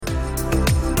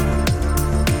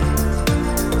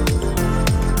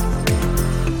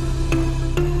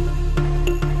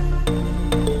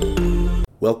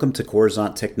Welcome to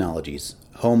Coruzant Technologies,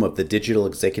 home of the Digital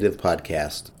Executive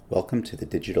Podcast. Welcome to the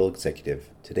Digital Executive.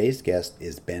 Today's guest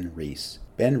is Ben Rees.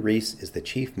 Ben Rees is the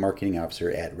Chief Marketing Officer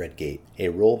at Redgate, a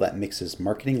role that mixes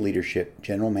marketing leadership,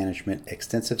 general management,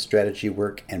 extensive strategy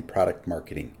work, and product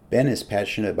marketing. Ben is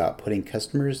passionate about putting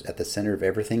customers at the center of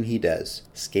everything he does,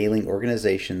 scaling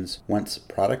organizations once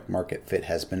product market fit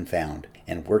has been found,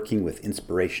 and working with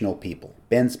inspirational people.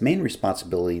 Ben's main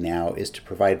responsibility now is to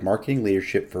provide marketing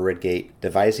leadership for Redgate,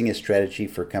 devising a strategy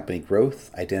for company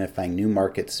growth, identifying new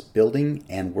markets, building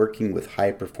and working with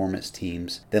high-performance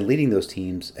teams, then leading those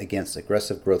teams against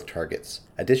aggressive growth targets.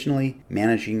 Additionally,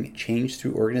 managing change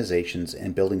through organizations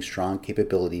and building strong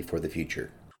capability for the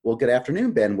future. Well, good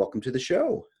afternoon, Ben. Welcome to the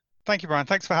show. Thank you, Brian.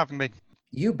 Thanks for having me.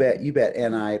 You bet.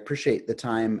 And I appreciate the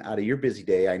time out of your busy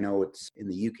day. I know it's in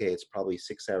the UK, it's probably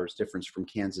 6 hours difference from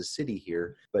Kansas City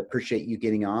here, but appreciate you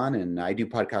getting on. And I do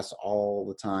podcasts all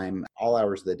the time, all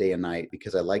hours of the day and night,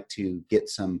 because I like to get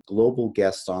some global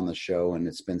guests on the show, and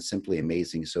it's been simply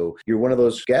amazing. So you're one of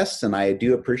those guests, and I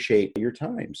do appreciate your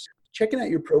times. Checking out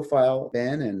your profile,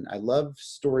 Ben, and I love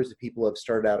stories of people who have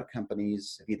started out at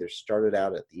companies, have either started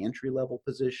out at the entry-level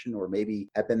position or maybe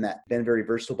have been very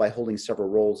versatile by holding several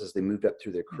roles as they moved up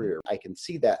through their career. I can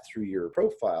see that through your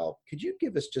profile. Could you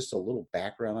give us just a little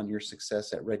background on your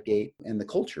success at Redgate and the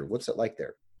culture? What's it like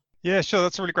there? Yeah, sure.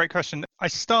 That's a really great question. I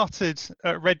started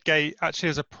at Redgate actually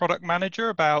as a product manager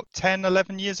about 10,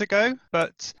 11 years ago.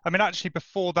 But actually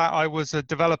before that, I was a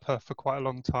developer for quite a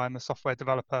long time, a software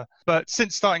developer. But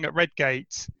since starting at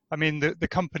Redgate, the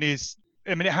company's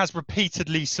it has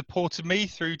repeatedly supported me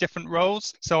through different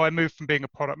roles. So I moved from being a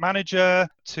product manager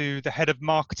to the head of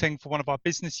marketing for one of our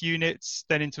business units,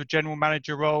 then into a general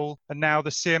manager role, and now the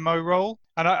CMO role.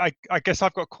 And I guess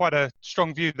I've got quite a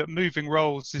strong view that moving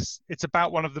roles it's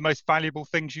about one of the most valuable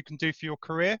things you can do for your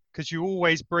career, because you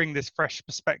always bring this fresh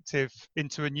perspective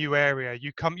into a new area.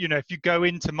 If you go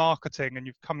into marketing and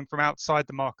you're coming from outside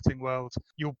the marketing world,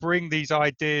 you'll bring these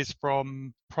ideas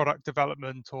from product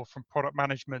development or from product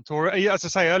management, or as I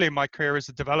say earlier in my career as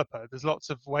a developer, there's lots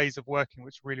of ways of working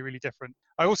which are really, really different.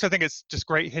 I also think it's just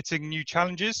great hitting new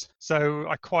challenges. So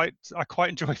I quite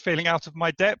enjoy feeling out of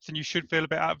my depth, and you should feel a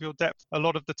bit out of your depth a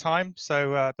lot of the time.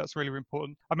 So that's really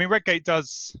important. Redgate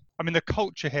the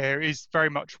culture here is very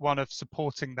much one of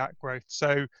supporting that growth.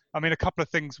 So, a couple of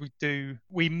things we do,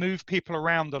 we move people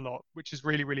around a lot, which is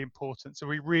really, really important. So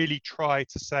we really try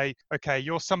to say, okay,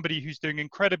 you're somebody who's doing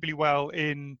incredibly well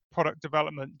in product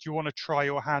development. Do you want to try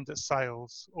your hand at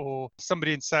sales, or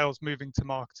somebody in sales moving to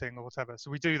marketing or whatever? So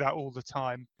we do that all the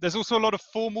time. There's also a lot of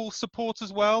formal support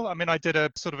as well. I did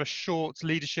a sort of a short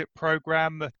leadership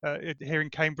program here in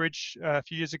Cambridge a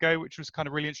few years ago, which was kind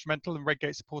of really instrumental, and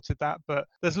Redgate supported that. But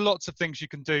there's lots of things you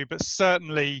can do. But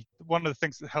certainly one of the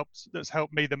things that's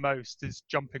helped me the most is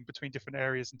jumping between different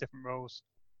areas and different roles.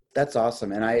 That's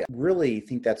awesome. And I really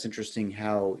think that's interesting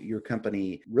how your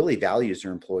company really values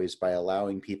their employees by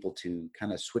allowing people to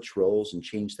kind of switch roles and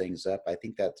change things up. I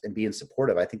think and being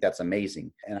supportive, I think that's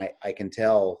amazing. And I can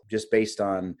tell just based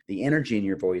on the energy in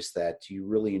your voice that you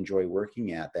really enjoy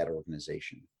working at that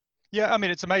organization. Yeah,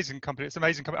 it's an amazing company.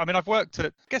 I've worked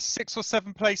at, 6 or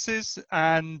 7 places,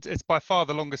 and it's by far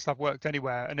the longest I've worked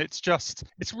anywhere. And it's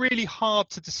really hard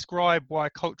to describe why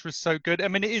culture is so good.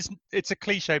 It's a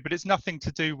cliche, but it's nothing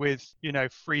to do with,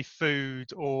 free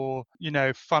food or,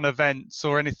 fun events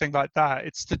or anything like that.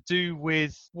 It's to do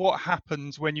with what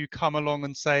happens when you come along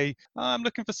and say, I'm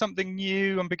looking for something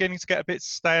new. I'm beginning to get a bit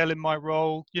stale in my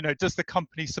role. Does the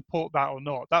company support that or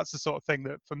not? That's the sort of thing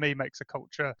that for me makes a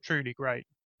culture truly great.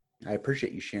 I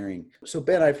appreciate you sharing. So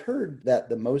Ben, I've heard that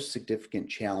the most significant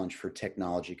challenge for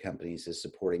technology companies is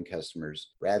supporting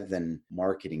customers rather than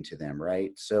marketing to them, right?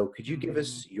 So could you give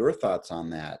us your thoughts on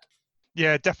that?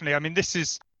 Yeah, definitely.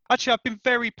 Actually, I've been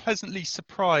very pleasantly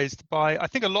surprised by, I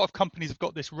think a lot of companies have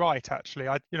got this right, actually.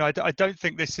 I don't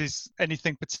think this is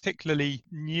anything particularly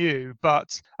new,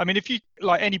 but if you,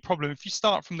 like any problem, if you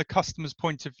start from the customer's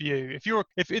point of view,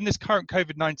 if in this current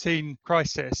COVID-19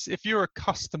 crisis, if you're a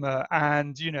customer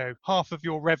and, half of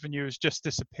your revenue has just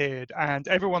disappeared and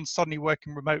everyone's suddenly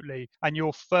working remotely and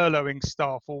you're furloughing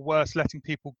staff, or worse, letting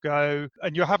people go,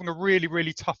 and you're having a really,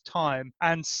 really tough time,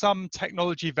 and some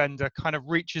technology vendor kind of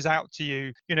reaches out to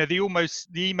you, the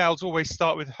emails always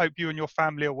start with hope you and your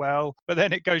family are well, but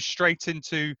then it goes straight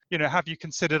into, have you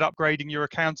considered upgrading your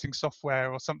accounting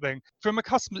software or something? From a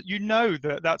customer,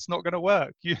 that's not going to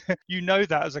work. You know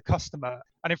that as a customer.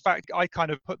 And in fact, I kind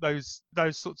of put those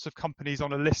sorts of companies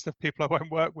on a list of people I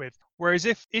won't work with. Whereas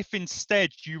if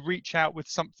instead you reach out with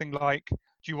something like,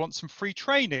 Do you want some free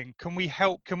training? Can we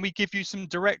help? Can we give you some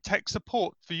direct tech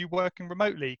support for you working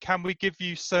remotely? Can we give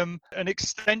you an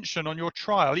extension on your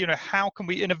trial? How can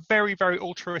we, in a very, very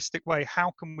altruistic way,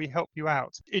 how can we help you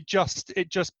out? It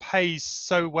just pays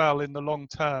so well in the long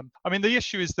term. I mean, the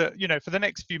issue is that, for the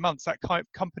next few months, that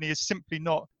company is simply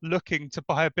not looking to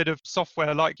buy a bit of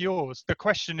software like yours. The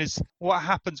question is, what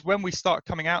happens when we start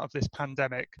coming out of this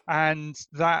pandemic and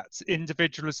that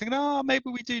individual is thinking,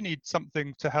 maybe we do need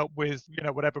something to help with,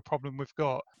 whatever problem we've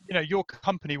got. Your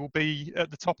company will be at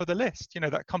the top of the list.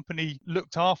 That company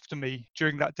looked after me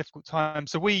during that difficult time.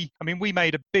 So we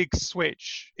made a big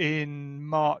switch in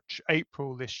March,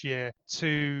 April this year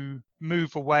to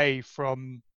move away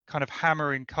from kind of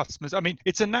hammering customers. I mean,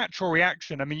 it's a natural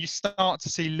reaction. I mean, you start to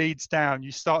see leads down,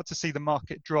 you start to see the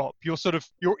market drop.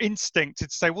 Your instinct is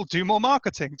to say, well, do more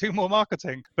marketing,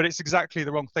 but it's exactly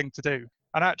the wrong thing to do.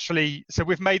 And actually, so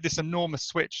we've made this enormous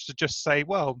switch to just say,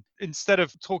 well, instead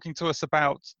of talking to us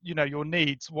about, your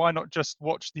needs, why not just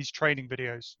watch these training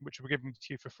videos, which we're giving to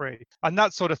you for free, and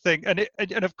that sort of thing. And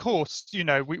of course,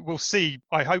 we'll see.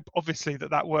 I hope, obviously,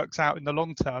 that works out in the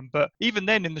long term. But even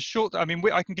then, in the short, I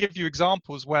can give you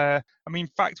examples where, in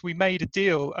fact, we made a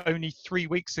deal only 3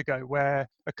 weeks ago where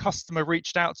a customer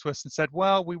reached out to us and said,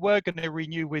 well, we were going to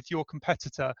renew with your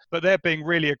competitor, but they're being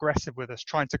really aggressive with us,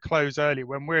 trying to close early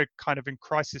when we're kind of in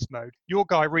crisis mode. Your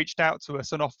guy reached out to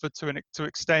us and offered to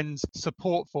extend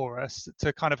support for us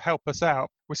to kind of help us out.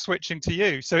 We're switching to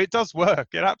you. So it does work.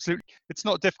 It's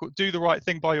not difficult. Do the right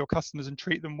thing by your customers and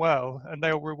treat them well, and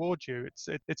they'll reward you.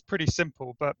 It's pretty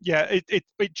simple. But yeah,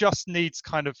 it just needs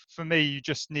kind of, for me,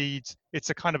 it's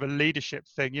a kind of a leadership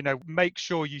thing. Make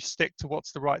sure you stick to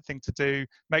what's the right thing to do.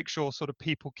 Make sure sort of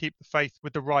people keep the faith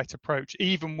with the right approach,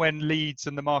 even when leads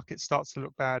and the market starts to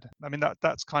look bad. I mean,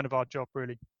 that's kind of our job,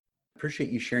 really. Appreciate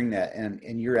you sharing that.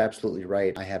 And you're absolutely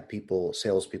right. I have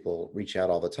salespeople reach out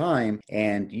all the time,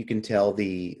 and you can tell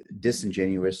the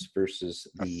disingenuous versus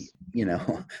the,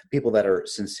 people that are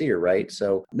sincere, right?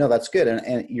 So no, that's good.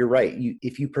 And you're right.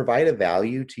 If you provide a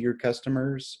value to your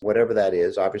customers, whatever that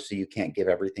is, obviously you can't give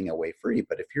everything away free,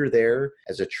 but if you're there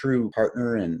as a true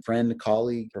partner and friend,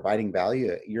 colleague, providing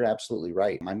value, you're absolutely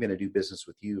right. I'm going to do business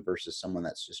with you versus someone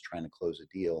that's just trying to close a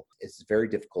deal. It's very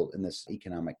difficult in this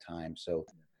economic time. So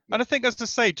and I think, as to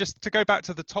say, just to go back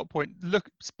to the top point,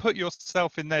 put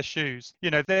yourself in their shoes.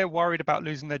 They're worried about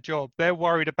losing their job. They're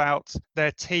worried about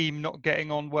their team not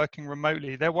getting on working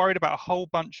remotely. They're worried about a whole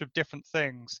bunch of different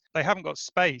things. They haven't got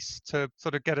space to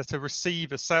sort of to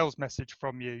receive a sales message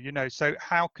from you, so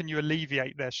how can you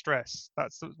alleviate their stress?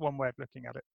 That's one way of looking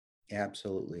at it.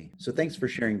 Absolutely. So thanks for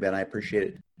sharing, Ben. I appreciate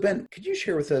it. Ben, could you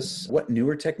share with us what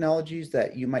newer technologies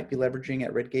that you might be leveraging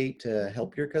at Redgate to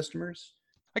help your customers?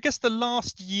 I guess the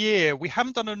last year, we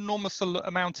haven't done an enormous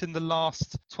amount in the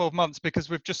last 12 months because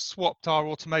we've just swapped our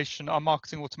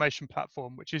marketing automation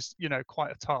platform, which is,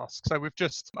 quite a task. So we've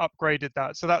just upgraded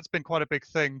that. So that's been quite a big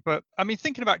thing. But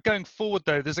thinking about going forward,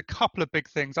 though, there's a couple of big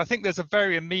things. I think there's a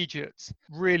very immediate,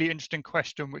 really interesting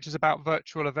question, which is about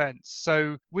virtual events.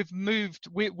 So we've moved,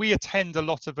 we attend a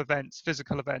lot of events,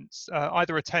 physical events,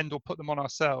 either attend or put them on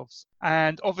ourselves.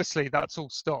 And obviously that's all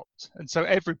stopped. And so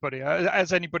everybody,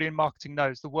 as anybody in marketing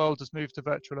knows, the world has moved to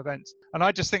virtual events. And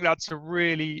I just think that's a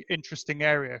really interesting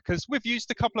area because we've used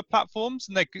a couple of platforms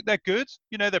and they're good,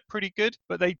 they're pretty good,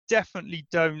 but they definitely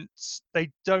don't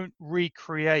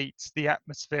recreate the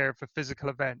atmosphere of a physical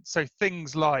event. So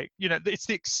things like, it's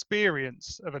the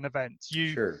experience of an event.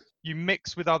 Sure. You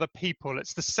mix with other people.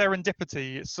 It's the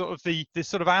serendipity. It's sort of the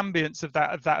sort of ambience of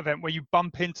that event where you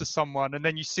bump into someone and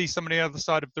then you see somebody on the other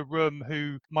side of the room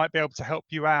who might be able to help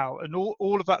you out, and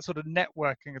all of that sort of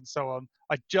networking and so on.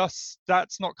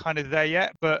 That's not kind of there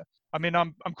yet, but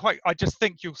I just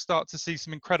think you'll start to see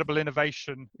some incredible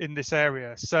innovation in this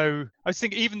area. So I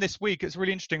think even this week, it's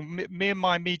really interesting. Me and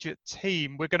my immediate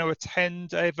team, we're going to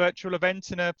attend a virtual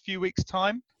event in a few weeks'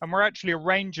 time. And we're actually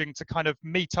arranging to kind of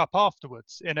meet up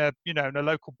afterwards in a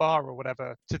local bar or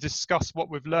whatever to discuss what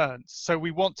we've learned. So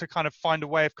we want to kind of find a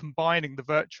way of combining the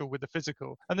virtual with the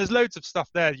physical. And there's loads of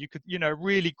stuff there. You could, a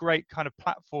really great kind of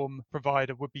platform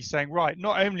provider would be saying, right,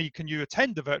 not only can you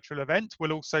attend a virtual event,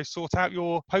 we'll also sort out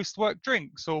your post-work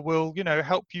drinks, or we'll,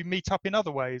 help you meet up in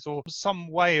other ways, or some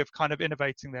way of kind of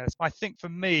innovating this. I think for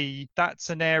me,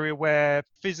 that's an area where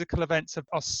physical events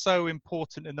are so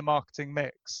important in the marketing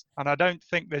mix. And I don't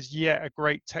think there's yet a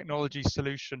great technology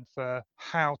solution for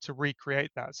how to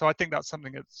recreate that. So I think that's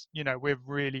something that's, we're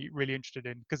really, really interested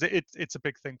in because it's a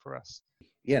big thing for us.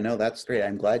 Yeah, no, that's great.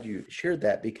 I'm glad you shared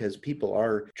that because people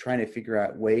are trying to figure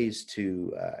out ways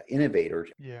to innovate or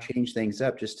Yeah. change things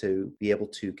up just to be able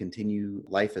to continue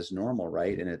life as normal,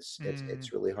 right? And Mm.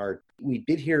 it's really hard. We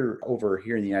did hear over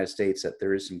here in the United States that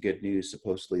there is some good news.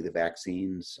 Supposedly the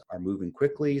vaccines are moving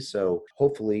quickly, so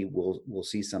hopefully we'll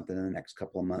see something in the next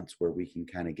couple of months where we can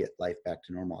kind of get life back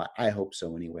to normal. I hope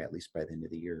so anyway, at least by the end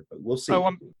of the year. But we'll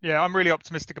Oh, see. I'm really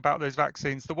optimistic about those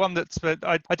vaccines. The one that's, but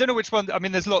I don't know which one. I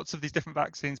mean, there's lots of these different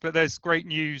vaccines, but there's great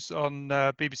news on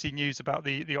BBC News about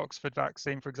the Oxford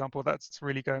vaccine, for example. That's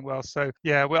really going well. So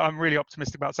yeah, well, I'm really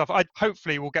optimistic about stuff. I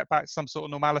hopefully we'll get back to some sort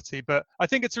of normality. But I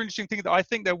think it's an interesting thing that I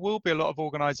think there will be a lot of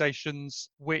organisations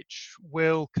which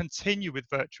will continue with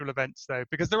virtual events though,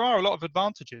 because there are a lot of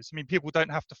advantages. I mean, people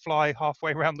don't have to fly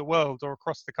halfway around the world or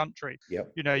across the country.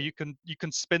 Yep. You know, you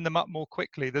can spin them up more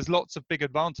quickly. There's lots of big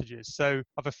advantages. So I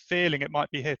have a feeling it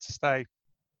might be here to stay.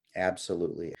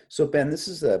 Absolutely. So, Ben, this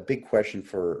is a big question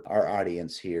for our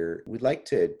audience here. We'd like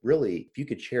to really, if you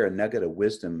could share a nugget of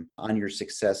wisdom on your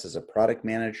success as a product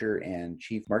manager and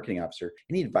chief marketing officer,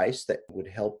 any advice that would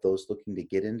help those looking to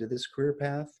get into this career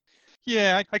path?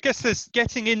 Yeah, I guess there's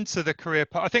getting into the career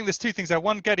path. I think there's two things there.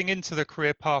 One, getting into the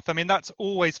career path. I mean, that's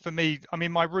always for me. I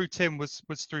mean, my routine was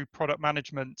through product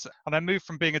management, and I moved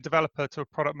from being a developer to a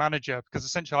product manager because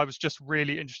essentially I was just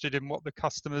really interested in what the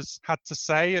customers had to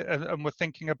say and were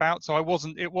thinking about. So it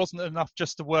wasn't enough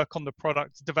just to work on the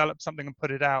product, develop something and put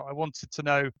it out. I wanted to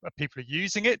know, are people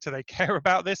using it? Do they care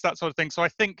about this? That sort of thing. So I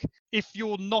think if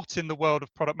you're not in the world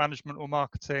of product management or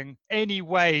marketing, any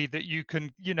way that you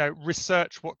can,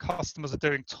 research what customers are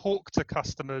doing, talk to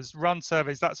customers, run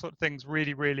surveys, that sort of thing's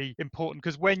really, really important.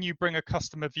 Because when you bring a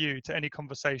customer view to any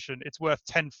conversation, it's worth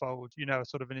tenfold,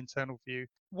 sort of an internal view.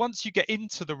 Once you get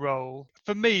into the role,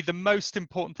 for me, the most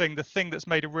important thing, the thing that's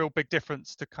made a real big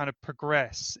difference to kind of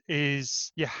progress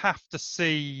is you have to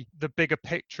see the bigger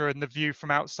picture and the view from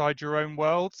outside your own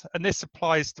world. And this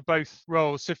applies to both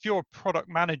roles. So if you're a product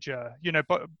manager,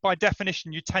 but by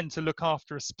definition, you tend to look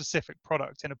after a specific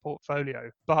product in a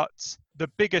portfolio. But the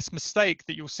biggest mistake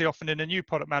that you'll see often in a new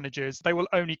product manager is they will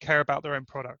only care about their own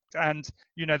product. And,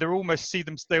 they almost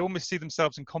see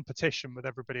themselves in competition with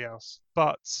everybody else.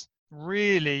 But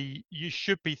really, you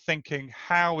should be thinking,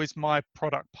 how is my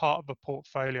product part of a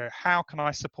portfolio? How can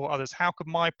I support others? How could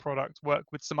my product work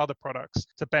with some other products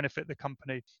to benefit the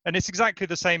company? And it's exactly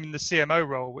the same in the CMO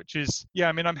role, which is,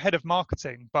 I'm head of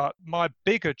marketing, but my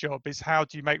bigger job is how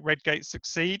do you make Redgate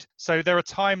succeed? So there are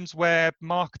times where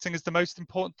marketing is the most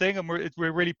important thing and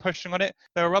we're really pushing on it.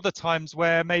 There are other times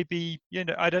where maybe,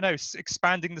 I don't know,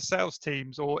 expanding the sales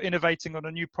teams or innovating on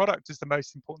a new product is the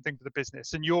most important thing for the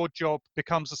business. And your job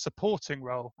becomes a supporting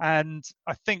role. And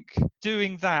I think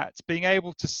doing that, being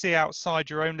able to see outside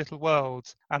your own little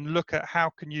world and look at how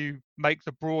can you make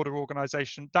the broader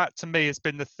organization, that to me has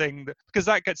been the thing because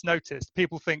that gets noticed.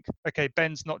 People think, okay,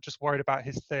 Ben's not just worried about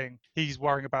his thing, he's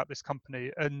worrying about this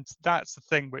company. And that's the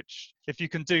thing which, if you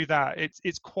can do that,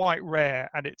 it's quite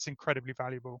rare and it's incredibly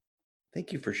valuable.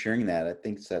 Thank you for sharing that. I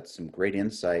think that's some great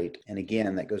insight. And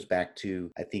again, that goes back to,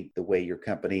 I think, the way your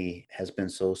company has been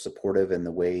so supportive and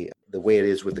the way it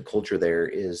is with the culture there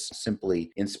is simply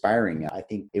inspiring. I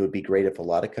think it would be great if a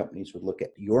lot of companies would look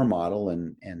at your model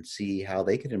and see how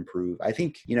they could improve. I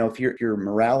think, if your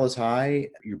morale is high,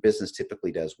 your business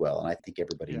typically does well. And I think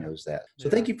everybody knows that. So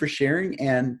thank you for sharing.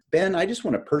 And Ben, I just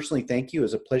want to personally thank you. It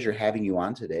was a pleasure having you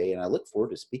on today. And I look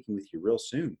forward to speaking with you real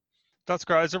soon. That's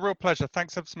great. It's a real pleasure.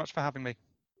 Thanks ever so much for having me.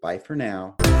 Bye for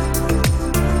now.